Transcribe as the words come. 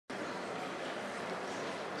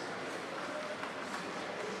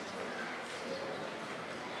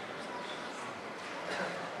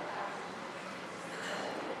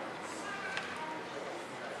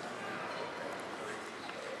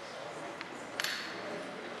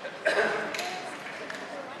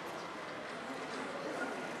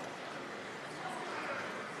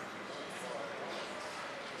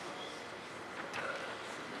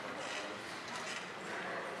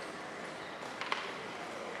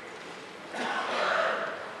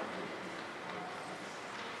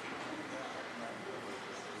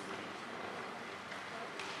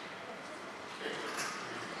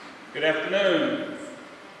Good afternoon.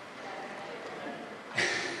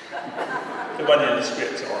 It wasn't in the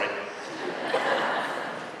script, sorry.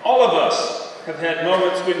 All of us have had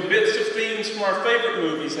moments when bits of themes from our favorite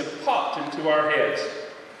movies have popped into our heads.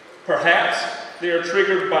 Perhaps they are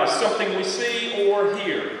triggered by something we see or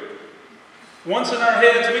hear. Once in our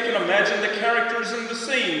heads, we can imagine the characters and the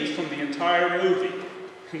scenes from the entire movie.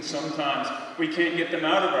 And sometimes we can't get them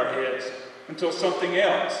out of our heads until something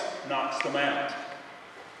else knocks them out.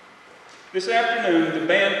 This afternoon, the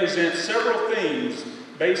band presents several themes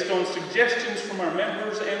based on suggestions from our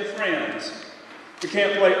members and friends. We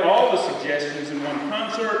can't play all the suggestions in one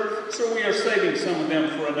concert, so we are saving some of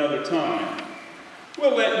them for another time.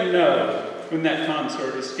 We'll let you know when that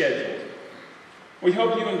concert is scheduled. We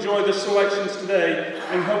hope you enjoy the selections today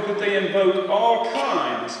and hope that they invoke all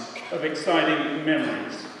kinds of exciting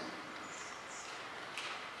memories.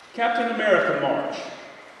 Captain America March.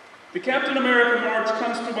 The Captain America March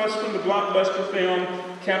comes to us from the blockbuster film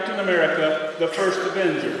Captain America: The First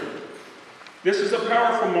Avenger. This is a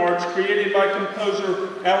powerful march created by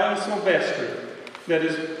composer Alan Silvestri that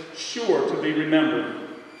is sure to be remembered.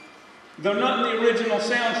 Though not in the original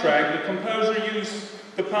soundtrack, the composer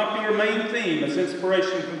used the popular main theme as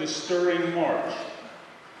inspiration for this stirring march.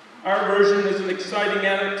 Our version is an exciting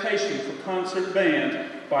adaptation for concert band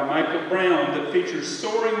by Michael Brown that features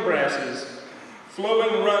soaring brasses,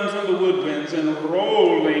 flowing runs on the woodwinds, and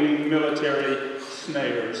rolling military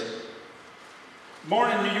snares.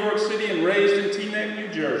 Born in New York City and raised in Teaneck, New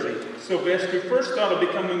Jersey, Silvestri first thought of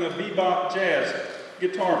becoming a bebop jazz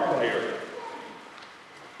guitar player.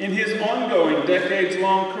 In his ongoing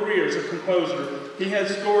decades-long career as a composer, he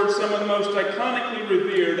has scored some of the most iconically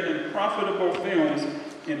revered and profitable films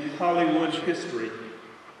in Hollywood history.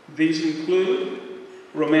 These include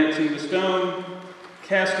Romancing the Stone,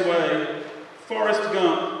 Castaway, Forrest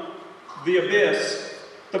Gump, The Abyss,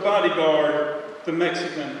 The Bodyguard, The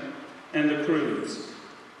Mexican, and The Cruise.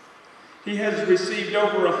 He has received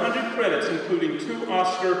over 100 credits, including 2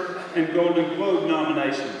 Oscar and Golden Globe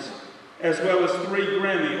nominations, as well as 3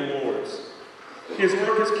 Grammy Awards. His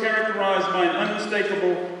work is characterized by an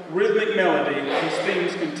unmistakable rhythmic melody whose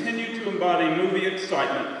themes continue to embody movie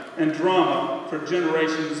excitement and drama for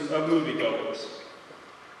generations of moviegoers.